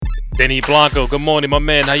Denny Blanco, good morning, my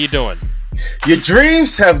man. How you doing? Your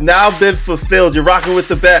dreams have now been fulfilled. You're rocking with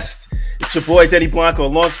the best. It's your boy, Denny Blanco,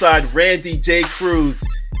 alongside Randy J. Cruz.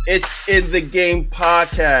 It's In the Game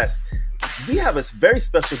podcast. We have a very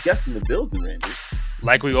special guest in the building, Randy.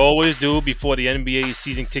 Like we always do before the NBA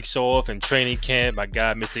season kicks off and training camp, my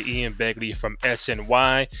guy, Mr. Ian Begley from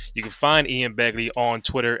SNY. You can find Ian Begley on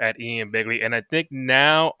Twitter at Ian Begley. And I think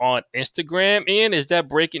now on Instagram, Ian, is that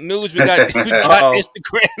breaking news? We got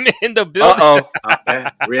Instagram in the building.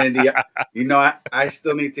 Randy, you know, I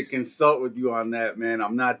still need to consult with you on that, man.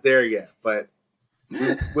 I'm not there yet, but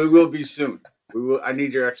we will be soon. I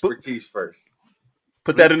need your expertise first.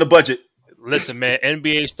 Put that in the budget. Listen, man,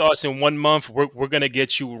 NBA starts in 1 month. We're going to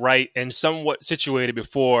get you right and somewhat situated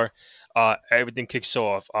before everything kicks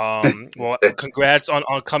off. Well, congrats on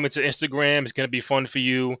coming to Instagram. It's going to be fun for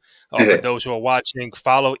you. For those who are watching,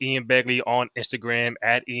 follow Ian Begley on Instagram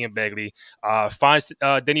at Ian Begley. Find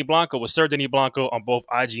Denny Blanco with Sir Denny Blanco on both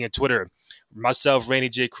IG and Twitter. Myself, Randy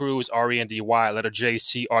J. Cruz, Rendy, letter J,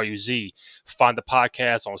 CRUZ. Find the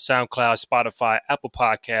podcast on SoundCloud, Spotify, Apple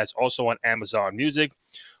Podcasts, also on Amazon Music.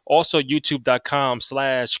 Also,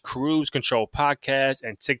 youtube.com/Cruise Control Podcast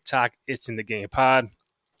and TikTok, It's In The Game Pod.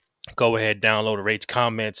 Go ahead, download, rate,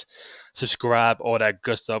 comment, subscribe, all that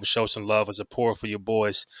good stuff. Show some love and support for your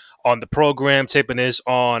boys on the program. Taping this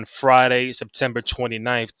on Friday, September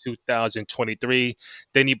 29th, 2023.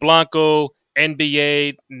 Denny Blanco,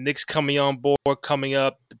 NBA, Knicks coming on board, coming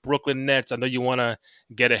up, the Brooklyn Nets. I know you want to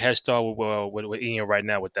get a head start with Ian right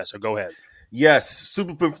now with that, so go ahead. Yes,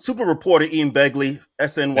 super reporter Ian Begley,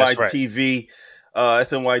 SNY right. TV,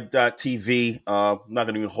 SNY.TV. I'm not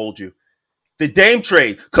going to even hold you. The Dame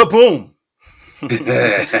trade, kaboom.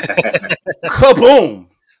 Kaboom.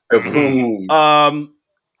 Kaboom.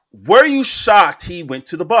 Were you shocked he went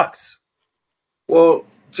to the Bucks? Well,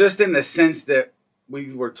 just in the sense that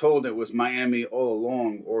we were told it was Miami all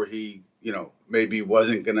along, or he, maybe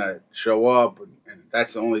wasn't going to show up, and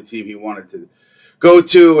that's the only team he wanted to go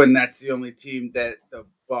to, and that's the only team that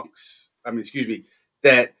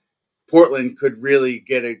that Portland could really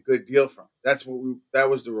get a good deal from. That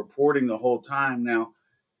was the reporting the whole time. Now,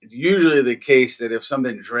 it's usually the case that if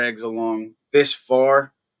something drags along this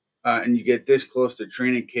far and you get this close to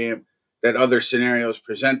training camp, that other scenarios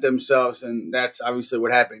present themselves, and that's obviously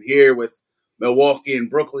what happened here with Milwaukee and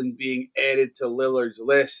Brooklyn being added to Lillard's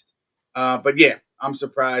list. But yeah, I'm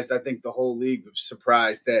surprised. I think the whole league was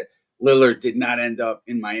surprised that Lillard did not end up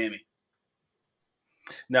in Miami.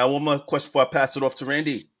 Now, one more question before I pass it off to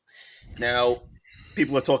Randy. Now,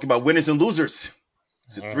 people are talking about winners and losers.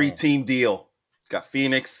 It's a 3-team deal. Got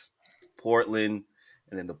Phoenix, Portland,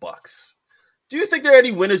 and then the Bucks. Do you think there are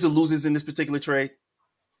any winners or losers in this particular trade?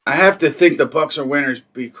 I have to think the Bucks are winners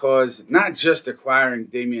because not just acquiring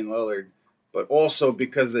Damian Lillard, but also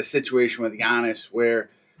because of the situation with Giannis where,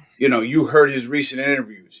 you heard his recent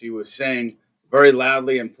interviews. He was saying very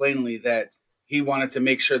loudly and plainly that he wanted to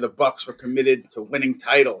make sure the Bucks were committed to winning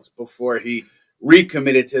titles before he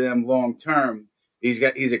recommitted to them long term. He's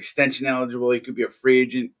extension eligible. He could be a free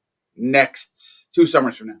agent next 2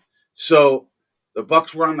 summers from now. So the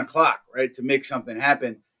Bucks were on the clock, right, to make something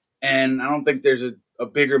happen. And I don't think there's a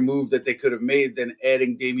bigger move that they could have made than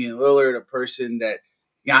adding Damian Lillard, a person that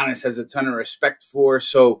Giannis has a ton of respect for.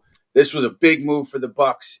 So this was a big move for the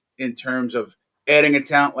Bucks in terms of adding a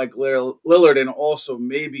talent like Lillard and also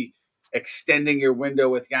maybe extending your window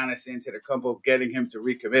with Giannis Antetokounmpo, getting him to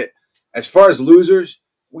recommit. As far as losers,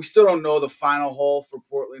 we still don't know the final haul for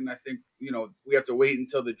Portland. I think, we have to wait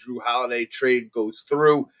until the Drew Holiday trade goes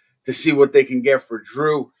through to see what they can get for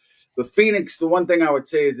Drew. The Phoenix, the one thing I would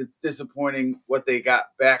say is it's disappointing what they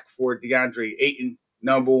got back for DeAndre Ayton,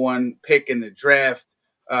 number 1 pick in the draft,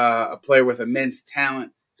 a player with immense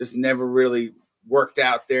talent, just never really worked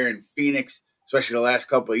out there in Phoenix, especially the last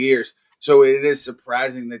couple of years. So it is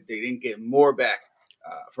surprising that they didn't get more back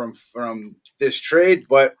from this trade.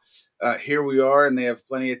 But here we are, and they have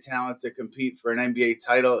plenty of talent to compete for an NBA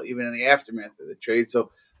title, even in the aftermath of the trade.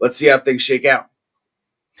 So let's see how things shake out.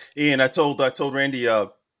 Ian, I told Randy,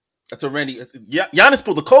 Giannis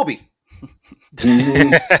pulled a Kobe.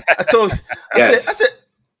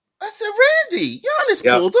 I said, Randy, Giannis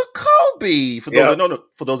pulled a Kobe.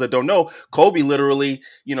 For those that don't know, Kobe literally,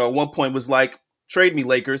 at one point was like, trade me,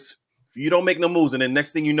 Lakers. You don't make no moves. And then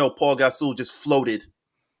next thing you know, Paul Gasol just floated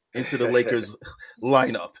into the Lakers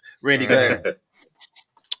lineup. Randy, go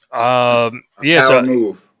ahead.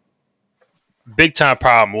 Move. Big time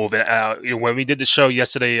power move. And when we did the show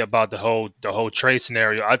yesterday about the whole trade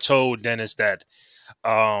scenario, I told Dennis that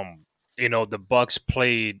the Bucks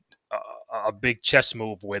played a big chess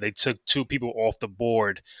move where they took two people off the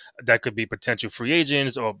board that could be potential free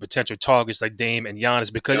agents or potential targets like Dame and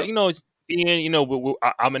Giannis because Yep. it's Ian,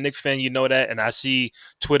 I'm a Knicks fan, you know that, and I see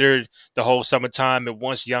Twitter the whole summertime. And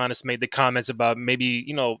once Giannis made the comments about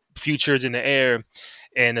maybe futures in the air,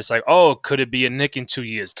 and it's like, oh, could it be a Knick in 2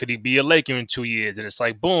 years? Could he be a Laker in 2 years? And it's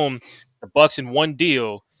like, boom, the Bucks in one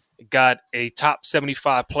deal got a top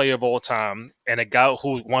 75 player of all time and a guy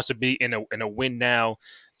who wants to be in a win now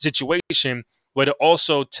situation. But it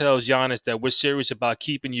also tells Giannis that we're serious about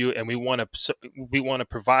keeping you, and we want to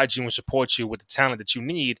provide you and support you with the talent that you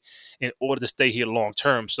need in order to stay here long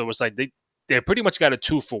term. So it's like they pretty much got a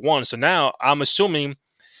 2-for-1. So now I'm assuming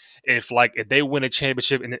if they win a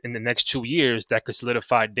championship in the next 2 years, that could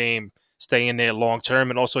solidify Dame staying there long term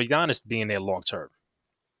and also Giannis being there long term.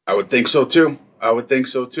 I would think so too. I would think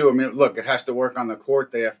so too. I mean, look, it has to work on the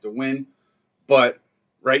court. They have to win, but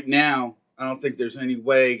right now, I don't think there's any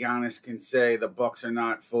way Giannis can say the Bucks are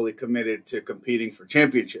not fully committed to competing for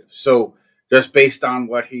championships. So, just based on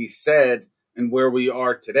what he said and where we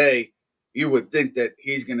are today, you would think that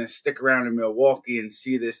he's going to stick around in Milwaukee and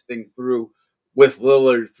see this thing through with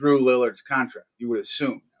Lillard through Lillard's contract. You would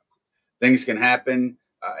assume things can happen,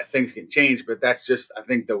 things can change, but that's just I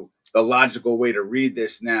think the logical way to read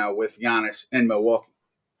this now with Giannis in Milwaukee.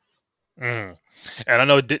 Mm. And I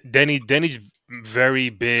know Denny's very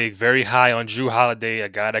big, very high on Drew Holiday, a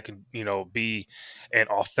guy that can be an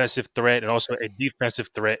offensive threat and also a defensive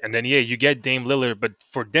threat. And then you get Dame Lillard, but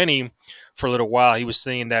for Denny, for a little while, he was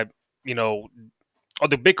saying that you know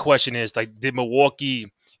the big question is like, did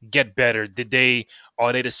Milwaukee get better?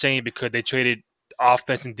 Are they the same because they traded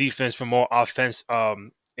offense and defense for more offense,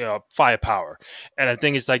 firepower? And I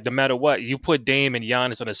think it's like no matter what, you put Dame and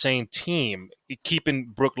Giannis on the same team, keeping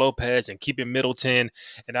Brook Lopez and keeping Middleton,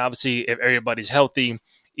 and obviously if everybody's healthy,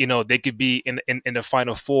 they could be in the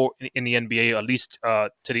final four in the NBA, at least to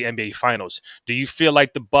the NBA finals. Do you feel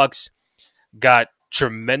like the Bucks got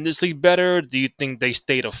tremendously better? Do you think they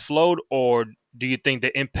stayed afloat, or do you think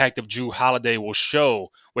the impact of Drew Holiday will show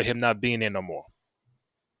with him not being there no more?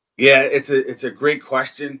 Yeah, it's a great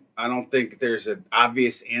question. I don't think there's an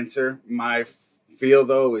obvious answer. My feel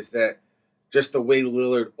though is that just the way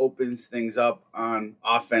Lillard opens things up on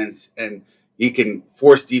offense and he can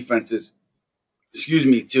force defenses,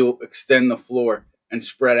 to extend the floor and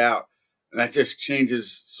spread out. And that just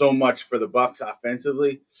changes so much for the Bucks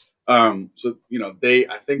offensively. I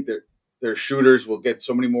think that their shooters will get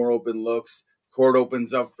so many more open looks. Court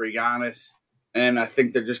opens up for Giannis, and I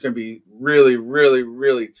think they're just going to be really, really,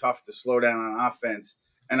 really tough to slow down on offense.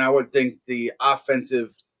 And I would think the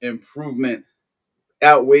offensive improvement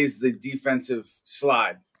outweighs the defensive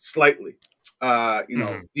slide slightly.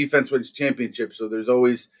 Mhm. Defense wins championships, so there's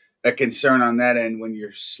always a concern on that end when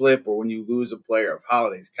you slip or when you lose a player of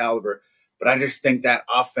Holiday's caliber. But I just think that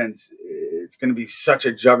offense, it's going to be such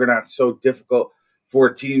a juggernaut, so difficult for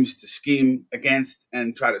teams to scheme against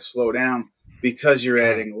and try to slow down because you're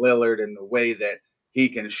Mhm. adding Lillard and the way that he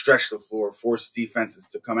can stretch the floor, force defenses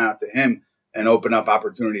to come out to him and open up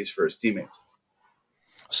opportunities for his teammates.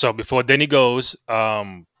 So before Denny goes,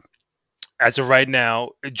 as of right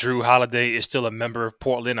now, Drew Holiday is still a member of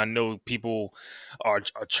Portland. I know people are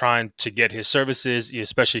trying to get his services,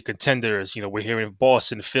 especially contenders. We're hearing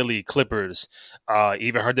Boston, Philly, Clippers.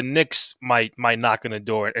 Even heard the Knicks might knock on the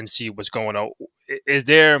door and see what's going on. Is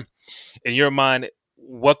there, in your mind,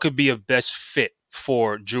 what could be a best fit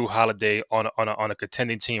for Drew Holiday on a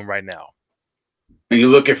contending team right now? And you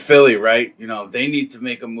look at Philly, right? They need to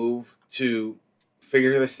make a move to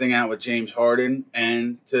figure this thing out with James Harden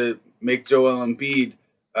and to make Joel Embiid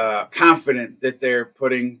confident that they're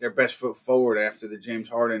putting their best foot forward after the James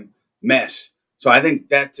Harden mess. So I think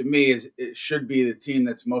that to me it should be the team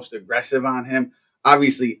that's most aggressive on him.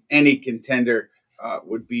 Obviously, any contender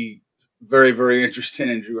would be very, very interested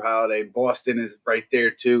in Drew Holiday. Boston is right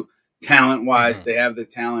there too. Talent wise, Mhm. they have the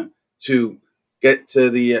talent to get to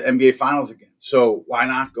the NBA Finals again. So why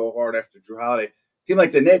not go hard after Drew Holiday? A team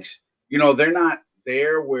like the Knicks, they're not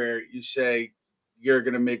there where you say you're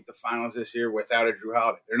going to make the finals this year without a Drew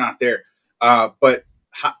Holiday. They're not there. But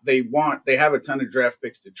they have a ton of draft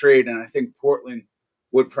picks to trade, and I think Portland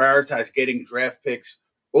would prioritize getting draft picks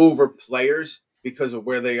over players because of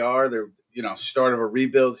where they are. They're start of a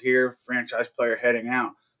rebuild here, franchise player heading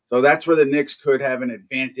out. So that's where the Knicks could have an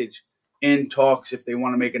advantage in talks if they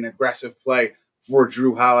want to make an aggressive play for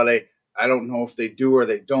Drew Holiday. I don't know if they do or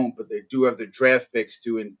they don't, but they do have the draft picks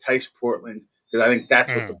to entice Portland because I think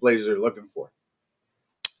that's what the Mm. Blazers are looking for.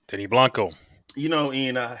 Denny Blanco.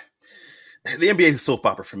 Ian, the NBA is a soap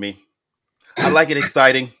opera for me. I like it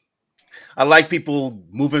exciting. I like people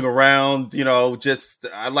moving around. Just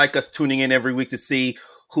I like us tuning in every week to see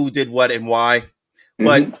who did what and why.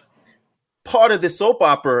 But Mm-hmm. part of this soap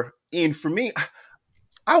opera, Ian, for me,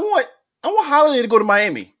 I want Holiday to go to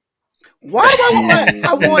Miami. Why do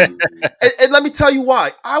I want and let me tell you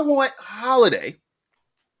why. I want Holiday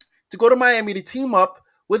to go to Miami to team up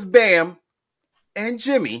with Bam and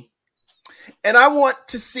Jimmy, and I want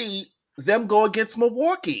to see them go against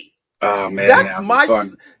Milwaukee. Oh man, That's that'd be my fun.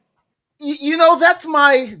 that's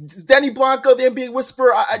my Danny Blanco, the NBA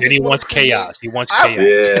Whisperer. I Then just he want wants to create. chaos. He wants I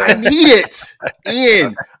chaos. I Yeah. need it,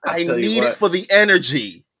 Ian. I'll I tell you need it what, for the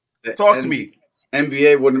energy. the Talk to me.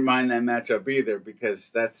 NBA wouldn't mind that matchup either because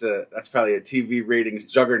that's probably a TV ratings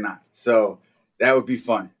juggernaut. So that would be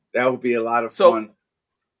fun. That would be a lot of So fun.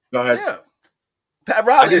 Go ahead. yeah, Pat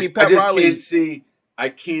Riley. I Pat just can't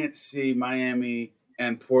Riley. see Miami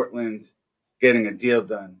and Portland getting a deal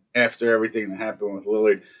done after everything that happened with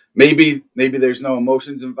Lillard. Maybe there's no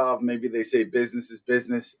emotions involved. Maybe they say business is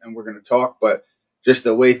business and we're going to talk. But just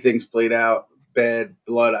the way things played out, bad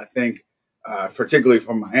blood, I think, particularly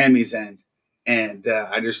from Miami's end. And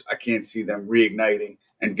I can't see them reigniting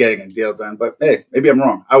and getting a deal done. But hey, maybe I'm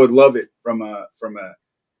wrong. I would love it from a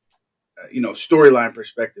storyline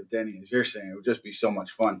perspective, Denny, as you're saying. It would just be so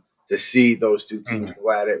much fun to see those two teams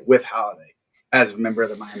go at it with Holiday as a member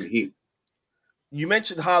of the Miami Heat. You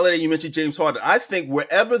mentioned Holiday. You mentioned James Harden. I think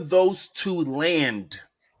wherever those two land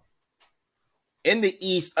in the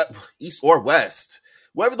East or West,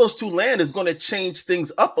 wherever those two land is going to change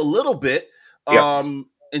things up a little bit. Yep.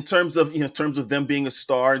 In terms of them being a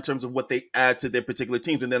star, in terms of what they add to their particular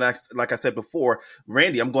teams. And then, like I said before,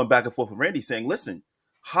 Randy, I'm going back and forth with Randy saying, listen,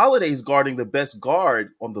 Holiday's guarding the best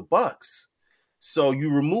guard on the Bucks. So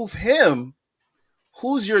you remove him,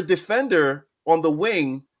 who's your defender on the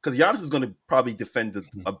wing? Because Giannis is going to probably defend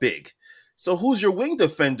a big. So who's your wing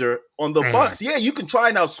defender on the Bucks? Yeah, you can try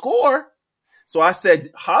and outscore. So I said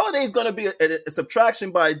Holiday's going to be a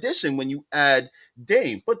subtraction by addition when you add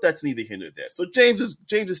Dame, but that's neither here nor there. So James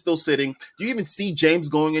is still sitting. Do you even see James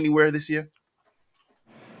going anywhere this year?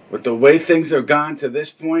 With the way things have gone to this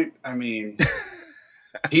point, I mean,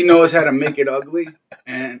 he knows how to make it ugly,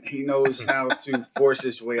 and he knows how to force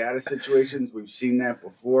his way out of situations. We've seen that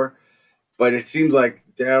before. But it seems like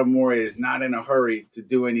Daryl Morey is not in a hurry to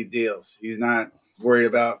do any deals. He's not worried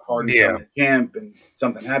about Harden coming to camp and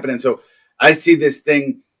something happening. So I see this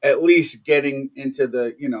thing at least getting into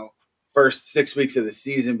the, first 6 weeks of the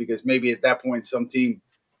season, because maybe at that point some team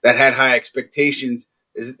that had high expectations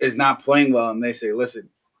is not playing well, and they say, listen,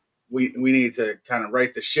 we need to kind of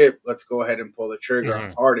right the ship. Let's go ahead and pull the trigger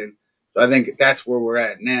on Harden. So I think that's where we're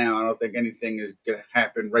at now. I don't think anything is going to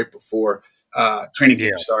happen right before training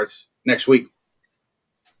camp starts next week.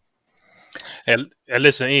 And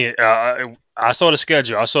listen, Ian, I saw the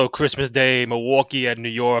schedule. I saw Christmas Day, Milwaukee at New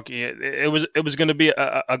York. It was going to be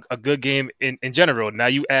a good game in general. Now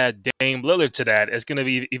you add Dame Lillard to that, it's going to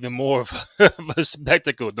be even more of a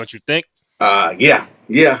spectacle, don't you think? Yeah,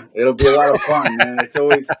 it'll be a lot of fun, man. It's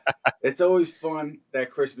always fun,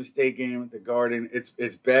 that Christmas Day game at the Garden.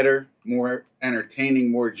 It's better, more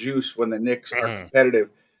entertaining, more juice when the Knicks are competitive.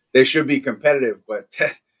 They should be competitive, but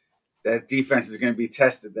that defense is going to be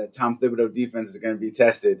tested. That Tom Thibodeau defense is going to be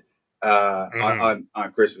tested on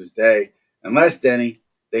Christmas Day, unless, Denny,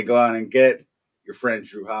 they go out and get your friend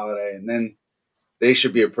Drew Holiday, and then they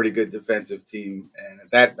should be a pretty good defensive team, and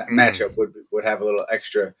that matchup would have a little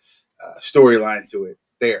extra storyline to it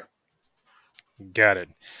there. Got it.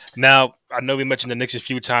 Now, I know we mentioned the Knicks a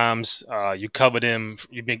few times. You covered him.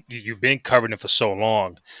 You've been covering him for so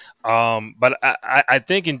long. But I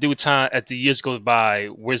think in due time, as the years go by,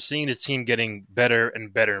 we're seeing this team getting better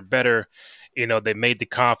and better and better. They made the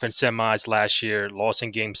conference semis last year, lost in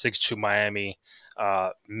Game 6 to Miami.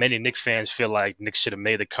 Many Knicks fans feel like Knicks should have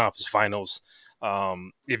made the conference finals.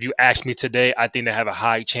 If you ask me today, I think they have a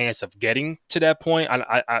high chance of getting to that point.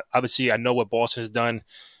 I obviously, I know what Boston has done.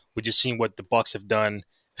 We just seen what the Bucks have done.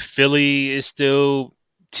 Philly is still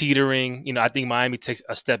teetering. I think Miami takes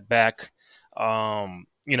a step back.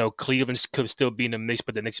 Cleveland could still be in the mix,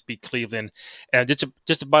 but the Knicks beat Cleveland. And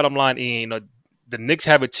just the bottom line, Ian, the Knicks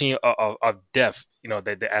have a team of depth.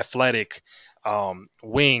 The athletic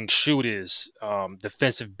wing shooters,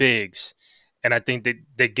 defensive bigs, and I think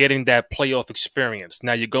they're getting that playoff experience.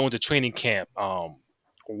 Now you go into training camp.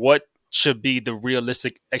 What should be the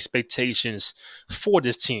realistic expectations for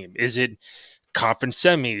this team? Is it conference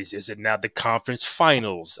semis? Is it now the conference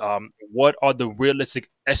finals? What are the realistic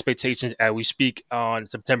expectations as we speak on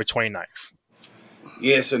September 29th?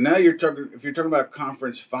 Yeah, so now if you're talking about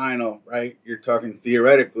conference final, right? You're talking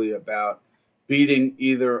theoretically about beating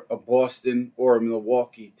either a Boston or a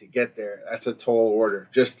Milwaukee to get there. That's a tall order.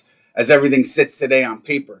 Just as everything sits today on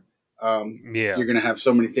paper, Yeah. you're going to have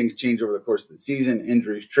so many things change over the course of the season,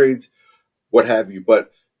 injuries, trades, what have you.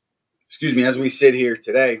 But excuse me, as we sit here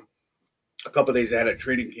today, a couple of days ahead of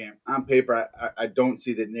training camp, on paper, I don't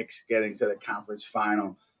see the Knicks getting to the conference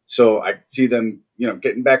final. So I see them,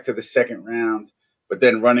 getting back to the second round, but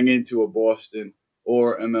then running into a Boston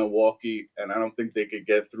or a Milwaukee, and I don't think they could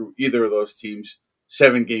get through either of those teams'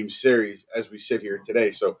 7-game series as we sit here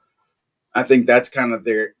today. So I think that's kind of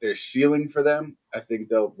their ceiling for them. I think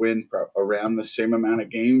they'll win around the same amount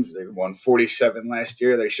of games. They won 47 last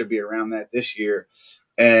year. They should be around that this year.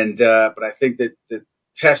 And but I think that the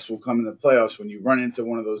test will come in the playoffs when you run into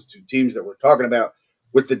one of those two teams that we're talking about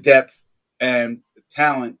with the depth and the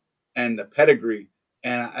talent and the pedigree.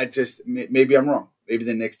 And I just maybe I'm wrong. Maybe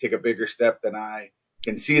the Knicks take a bigger step than I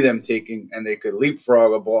can see them taking, and they could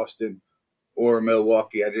leapfrog a Boston or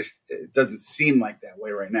Milwaukee. It doesn't seem like that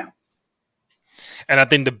way right now. And I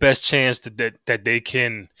think the best chance that they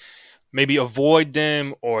can maybe avoid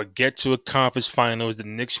them or get to a conference finals, the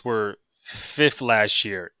Knicks were 5th last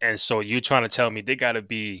year. And so you're trying to tell me they got to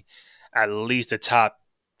be at least a top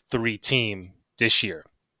 3 team this year,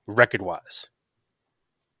 record-wise.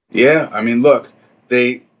 Yeah, I mean, look,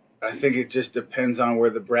 I think it just depends on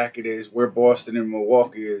where the bracket is, where Boston and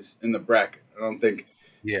Milwaukee is in the bracket. I don't think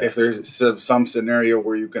if there's some scenario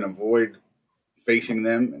where you can avoid facing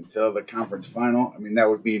them until the conference final, I mean, that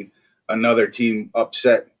would mean another team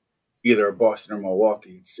upset either Boston or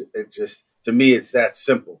Milwaukee. It's just, to me, it's that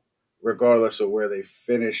simple, regardless of where they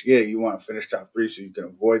finish. Yeah, you want to finish top 3 so you can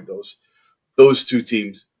avoid those two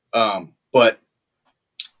teams. But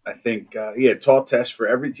I think, tall test for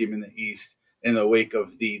every team in the East in the wake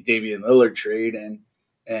of the Damian Lillard trade, and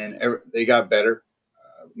they got better.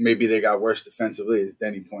 Maybe they got worse defensively, as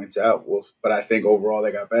Denny points out. But I think overall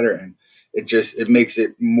they got better, and it makes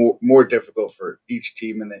it more difficult for each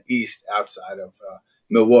team in the East outside of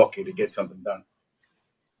Milwaukee to get something done.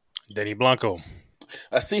 Denny Blanco.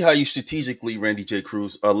 I see how you strategically, Randy J.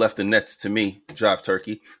 Cruz, left the Nets to me, Drive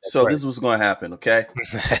Turkey. That's so right. This is what's going to happen, okay?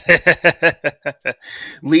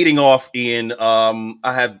 Leading off, Ian,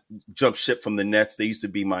 I have jumped ship from the Nets. They used to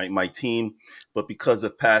be my team, but because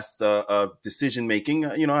of past decision making,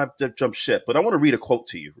 I have to jump ship. But I want to read a quote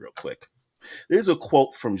to you real quick. There's a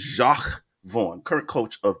quote from Jacques Vaughn, current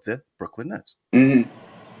coach of the Brooklyn Nets. Mm-hmm.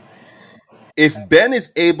 If Ben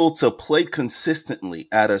is able to play consistently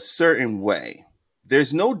at a certain way,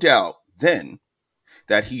 there's no doubt then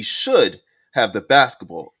that he should have the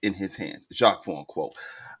basketball in his hands. Jacques Vaughn quote.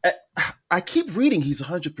 I keep reading he's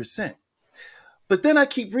 100%. But then I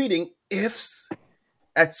keep reading ifs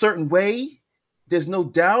at certain way. There's no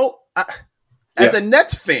doubt. As a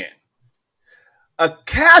Nets fan, a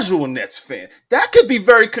casual Nets fan, that could be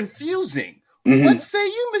very confusing. Mm-hmm. What say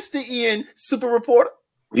you, Mr. Ian, super reporter?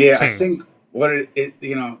 Yeah, I think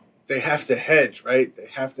they have to hedge, right? They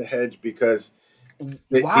have to hedge because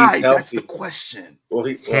why? He's healthy. That's the question. Well,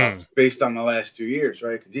 based on the last 2 years,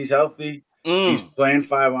 right? Because he's healthy. He's playing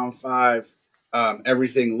 5-on-5.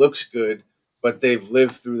 Everything looks good, but they've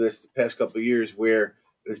lived through this the past couple of years where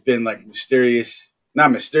there's been like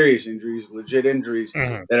not mysterious injuries, legit injuries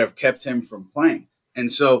that have kept him from playing.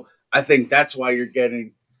 And so I think that's why you're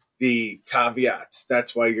getting the caveats.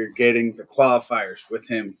 That's why you're getting the qualifiers with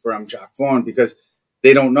him from Jacques Vaughn, because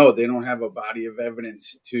they don't know. They don't have a body of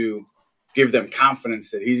evidence to give them confidence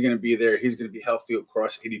that he's going to be there. He's going to be healthy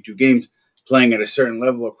across 82 games, playing at a certain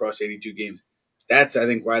level across 82 games. That's, I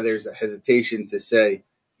think, why there's a hesitation to say,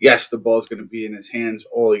 yes, the ball's going to be in his hands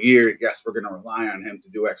all year. Yes, we're going to rely on him to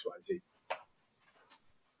do X, Y, Z.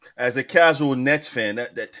 As a casual Nets fan,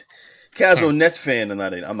 Nets fan, and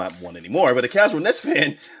I'm not one anymore, but a casual Nets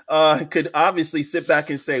fan could obviously sit back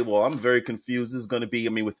and say, well, I'm very confused. This is going to be,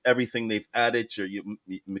 with everything they've added,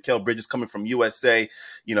 Mikal Bridges coming from USA,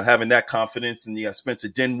 having that confidence, and you got Spencer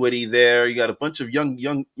Dinwiddie there. You got a bunch of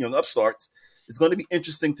young upstarts. It's going to be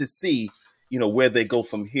interesting to see, where they go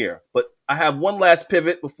from here. But I have one last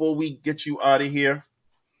pivot before we get you out of here.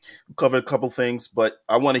 We covered a couple things, but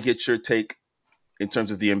I want to get your take in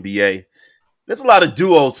terms of the NBA. There's a lot of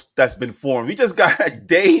duos that's been formed. We just got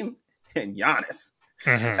Dame and Giannis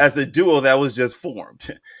as a duo that was just formed.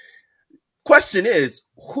 Question is,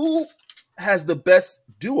 who has the best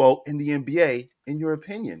duo in the NBA, in your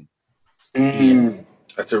opinion?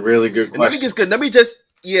 That's a really good question.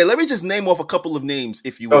 Let me just name off a couple of names,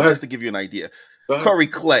 if you will, just to give you an idea. Curry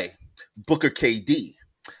Clay, Booker KD,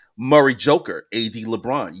 Murray Joker, AD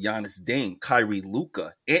LeBron, Giannis Dame, Kyrie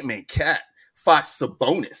Luka, Ant-Man Cat, Fox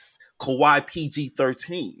Sabonis, Kawhi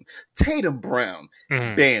PG-13, Tatum Brown,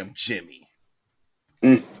 Bam Jimmy.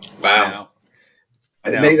 Mm. Wow.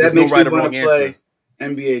 Now, That there's no makes me right or want to wrong answer. play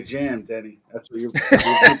NBA Jam, Denny. That's what you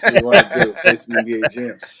make me want to do. Play some NBA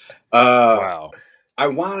Jam. Wow. I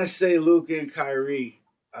want to say Luka and Kyrie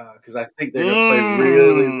because I think they're going to play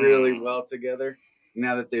really, really Mm. well together.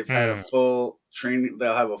 Now that they've had a Hmm. full training,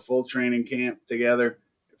 they'll have a full training camp together.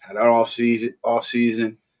 They've had an off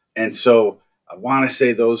season, and so I want to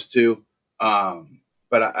say those two.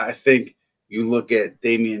 But I think you look at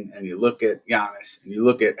Damian and you look at Giannis and you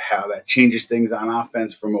look at how that changes things on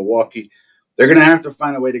offense for Milwaukee. They're going to have to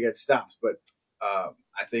find a way to get stops, but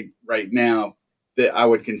I think right now that I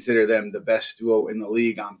would consider them the best duo in the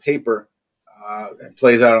league on paper. It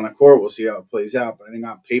plays out on the court. We'll see how it plays out. But I think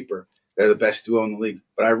on paper, they're the best duo in the league.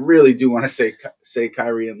 But I really do want to say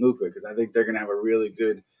Kyrie and Luka because I think they're going to have a really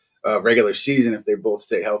good regular season if they both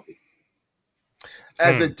stay healthy.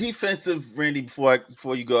 As a defensive, Randy,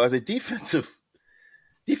 before you go, as a defensive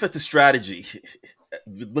strategy,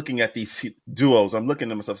 looking at these duos, I'm looking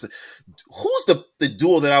at myself saying, who's the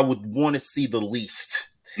duo that I would want to see the least?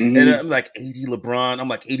 Mm-hmm. And I'm like AD LeBron. I'm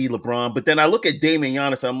like AD LeBron. But then I look at Dame and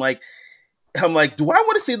Giannis. I'm like, do I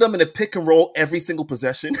want to see them in a pick and roll every single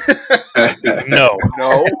possession? No.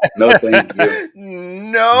 No. No, thank you.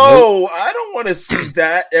 No, I don't want to see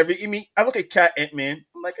that I look at Cat Ant-Man.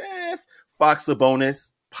 I'm like, Fox a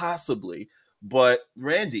bonus, possibly. But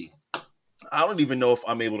Randy, I don't even know if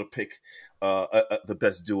I'm able to pick the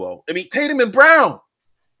best duo. I mean, Tatum and Brown.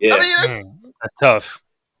 Yeah. I mean, That's tough.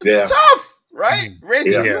 it's tough, right?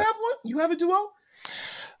 Randy, Yeah. do you have one? You have a duo?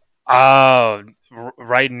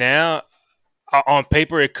 Right now, on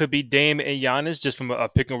paper, it could be Dame and Giannis, just from a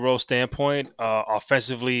pick and roll standpoint.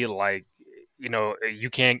 Offensively, like you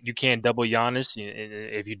can't double Giannis.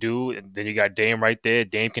 If you do, then you got Dame right there.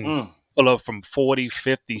 Dame can pull up from 40,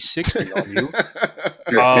 50, 60 on you.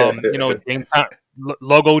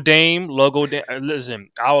 Dame logo Dame. Listen,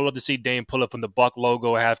 I would love to see Dame pull up from the Buck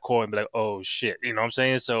logo half court and be like, "Oh shit," you know what I'm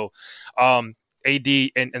saying? So,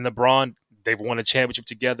 AD and LeBron, they've won a championship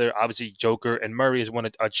together. Obviously, Joker and Murray has won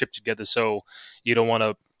a chip together. So you don't want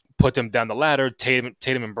to put them down the ladder. Tatum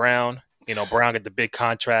and Brown. Brown got the big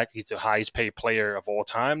contract. He's the highest paid player of all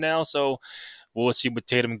time now. So we'll see what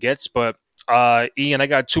Tatum gets. But Ian, I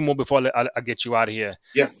got two more before I get you out of here.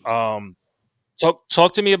 Yeah.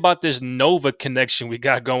 Talk to me about this Nova connection we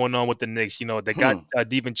got going on with the Knicks. They got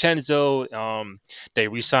DiVincenzo. They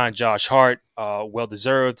re-signed Josh Hart, well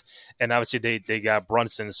deserved, and obviously they got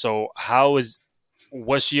Brunson. So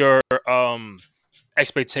what's your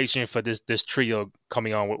expectation for this trio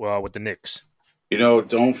coming on with the Knicks?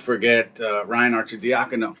 Don't forget Ryan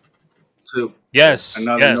Arcidiacono too. Yes,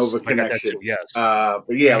 Another yes, Nova I got that connection. too. Yes, But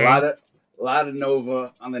yeah, a lot of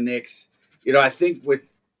Nova on the Knicks. I think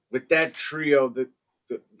with that trio,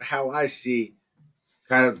 how I see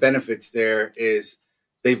kind of benefits there is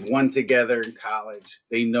they've won together in college.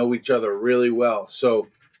 They know each other really well. So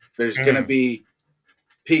there's going to be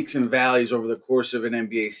peaks and valleys over the course of an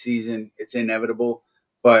NBA season. It's inevitable,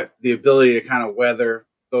 but the ability to kind of weather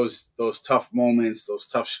those tough moments, those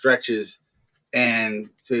tough stretches, and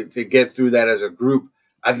to get through that as a group,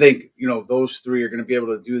 I think those three are going to be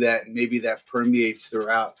able to do that, and maybe that permeates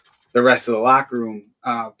throughout the rest of the locker room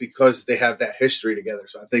because they have that history together.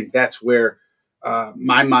 So I think that's where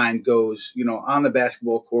my mind goes. On the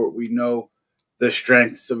basketball court, we know the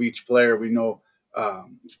strengths of each player, we know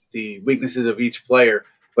the weaknesses of each player,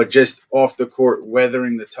 but just off the court,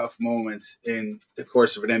 weathering the tough moments in the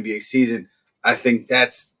course of an NBA season, I think I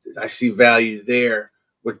see value there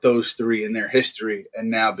with those three in their history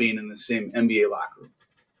and now being in the same NBA locker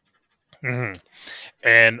room.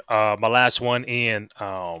 And my last one, Ian.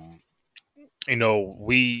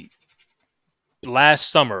 We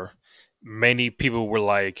last summer, many people were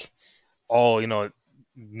like, "Oh,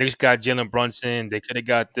 Knicks got Jalen Brunson. They could have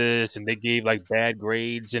got this, and they gave like bad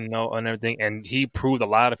grades and everything." And he proved a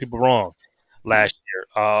lot of people wrong last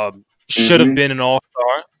year. Should have been an All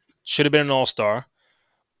Star. Should have been an All Star.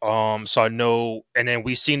 So I know, and then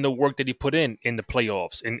we seen the work that he put in the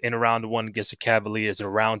playoffs, in round one against the Cavaliers,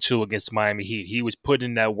 and round two against Miami Heat. He was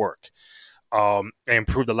putting in that work, and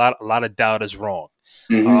proved a lot of doubters wrong.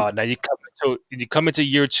 Now you come into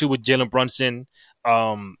year two with Jalen Brunson.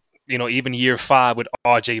 Even year five with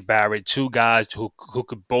R.J. Barrett, two guys who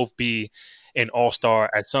could both be an All Star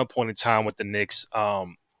at some point in time with the Knicks.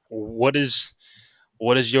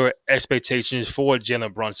 What is your expectations for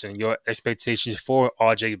Jalen Brunson? Your expectations for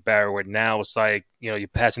R.J. Barrett? Now it's like you're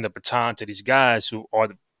passing the baton to these guys who are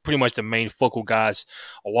pretty much the main focal guys,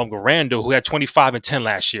 along with Randall, who had 25 and 10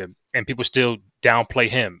 last year, and people still downplay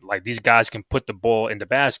him. Like these guys can put the ball in the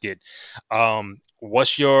basket.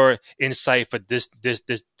 What's your insight for this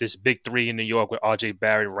big three in New York with RJ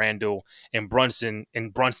Barrett, Randall, and Brunson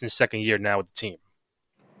in Brunson's second year now with the team?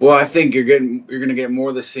 Well, I think you're going to get more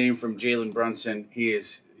of the same from Jalen Brunson.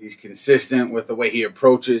 He's consistent with the way he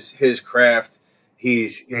approaches his craft.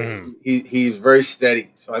 He's very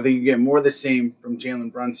steady. So I think you get more of the same from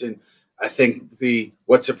Jalen Brunson. I think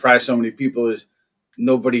what surprised so many people is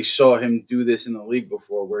nobody saw him do this in the league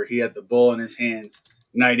before, where he had the ball in his hands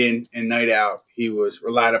night in and night out. He was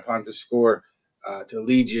relied upon to score, to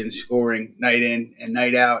lead you in scoring night in and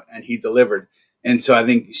night out, and he delivered. And so I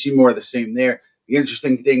think you see more of the same there. The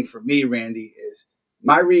interesting thing for me, Randy, is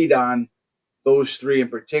my read on those three in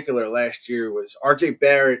particular last year was RJ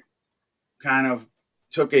Barrett kind of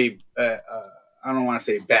took I don't want to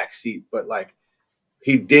say backseat, but like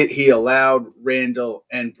he allowed Randall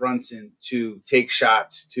and Brunson to take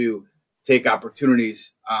shots, to take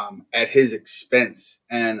opportunities at his expense.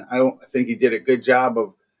 And I think he did a good job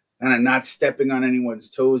of kind of not stepping on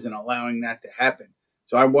anyone's toes and allowing that to happen.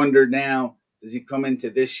 So I wonder now, does he come into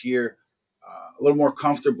this year a little more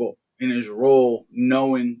comfortable in his role,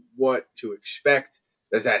 knowing what to expect?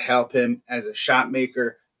 Does that help him as a shot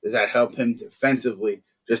maker? Does that help him defensively?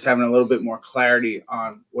 Just having a little bit more clarity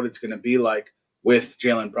on what it's going to be like with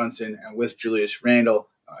Jalen Brunson and with Julius Randle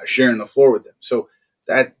sharing the floor with them. So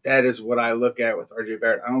that is what I look at with RJ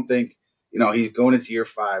Barrett. I don't think, he's going into year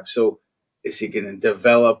 5. So is he going to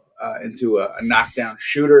develop into a knockdown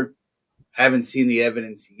shooter? Haven't seen the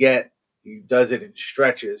evidence yet. He does it in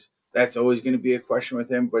stretches. That's always going to be a question with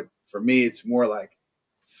him. But for me, it's more like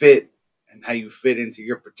fit and how you fit into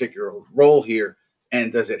your particular role here.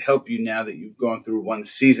 And does it help you now that you've gone through one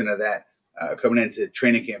season of that coming into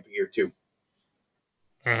training camp year 2?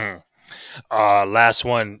 Mm-hmm. Last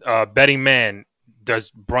one. Betting man, does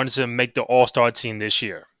Brunson make the All-Star team this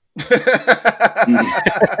year?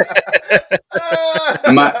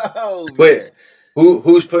 Wait,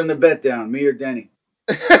 who's putting the bet down, me or Denny?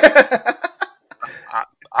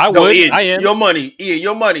 I would. Ian, I am. Your money. Ian,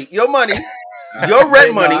 your money. Your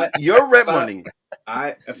rent money. Your rent money.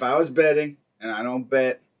 If I was betting, and I don't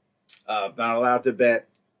bet, I'm not allowed to bet,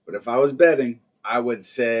 but if I was betting, I would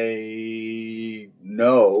say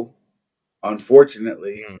no,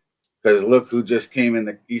 unfortunately, because look who just came in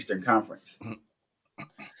the Eastern Conference.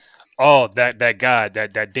 Oh, that guy,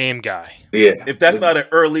 that damn guy. Yeah. If that's not an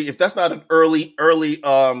early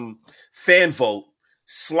fan vote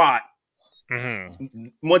slot, 1,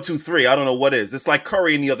 2, 3, I don't know what is. It's like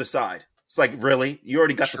Curry on the other side. It's like, really? You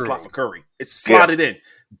already got the slot for Curry. It's slotted in.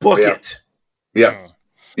 Book it. Yeah.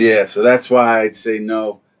 Yeah, so that's why I'd say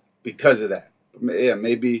no because of that. Yeah,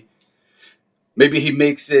 maybe he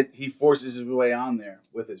makes it, he forces his way on there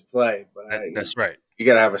with his play. But that's right. You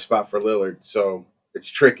got to have a spot for Lillard. So it's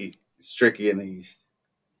tricky. It's tricky in the East.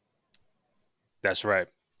 That's right.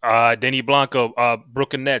 Denny Blanco,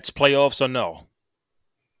 Brooklyn Nets, playoffs or no?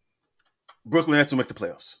 Brooklyn Nets will make the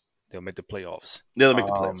playoffs. They'll make the playoffs. They'll make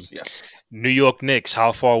the playoffs, yes. New York Knicks,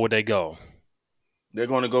 how far would they go? They're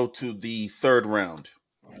going to go to the 3rd round.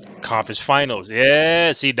 Conference finals.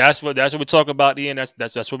 Yeah, see, that's what we're talking about, Ian.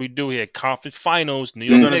 That's what we do here. Conference finals, New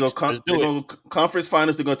York Knicks. Let's do it. Conference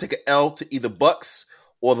finals, they're going to take an L to either Bucks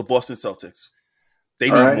or the Boston Celtics. They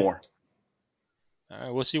need more. All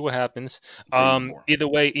right, we'll see what happens. Either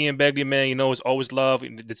way, Ian Begley, man, it's always love.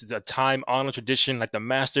 This is a time-honored tradition, like the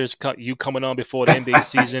Masters. You coming on before the NBA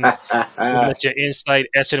season, that's your insight.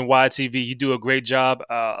 SNY TV, you do a great job.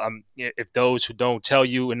 If those who don't tell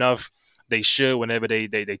you enough, they should. Whenever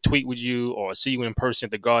they tweet with you or see you in person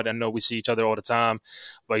at the Garden, I know we see each other all the time,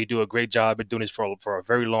 but you do a great job at doing this for a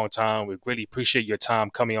very long time. We really appreciate your time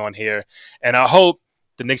coming on here, and I hope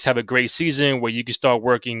the Knicks have a great season where you can start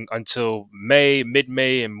working until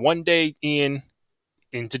mid-May, and one day, Ian,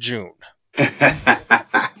 into June. One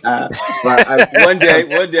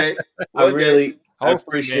day. I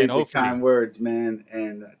appreciate the kind words, man,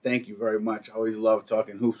 and thank you very much. I always love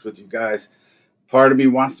talking hoops with you guys. Part of me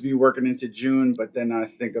wants to be working into June, but then I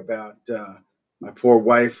think about my poor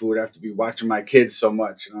wife who would have to be watching my kids so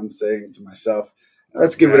much, and I'm saying to myself,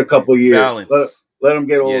 let's give it a couple years. Balance. Let them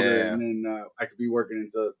get older, and then I could be working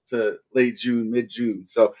into late June, mid-June.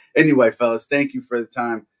 So anyway, fellas, thank you for the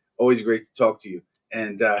time. Always great to talk to you,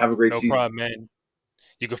 and have a great season. No problem, man.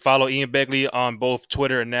 You can follow Ian Begley on both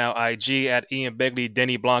Twitter and now IG at Ian Begley,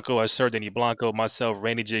 Denny Blanco, as Sir Denny Blanco, myself,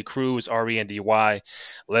 Randy J. Cruz, RENDY,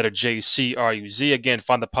 letter JCRUZ. Again,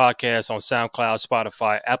 find the podcast on SoundCloud,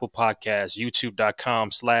 Spotify, Apple Podcasts,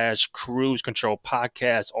 YouTube.com/Cruise Control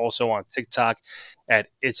Podcast. Also on TikTok at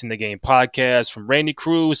It's in the Game Podcast. From Randy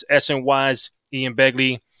Cruz, SNY's Ian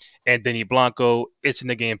Begley, and Denny Blanco, It's in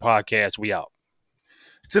the Game Podcast. We out.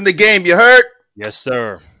 It's in the game, you heard? Yes,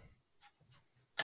 sir.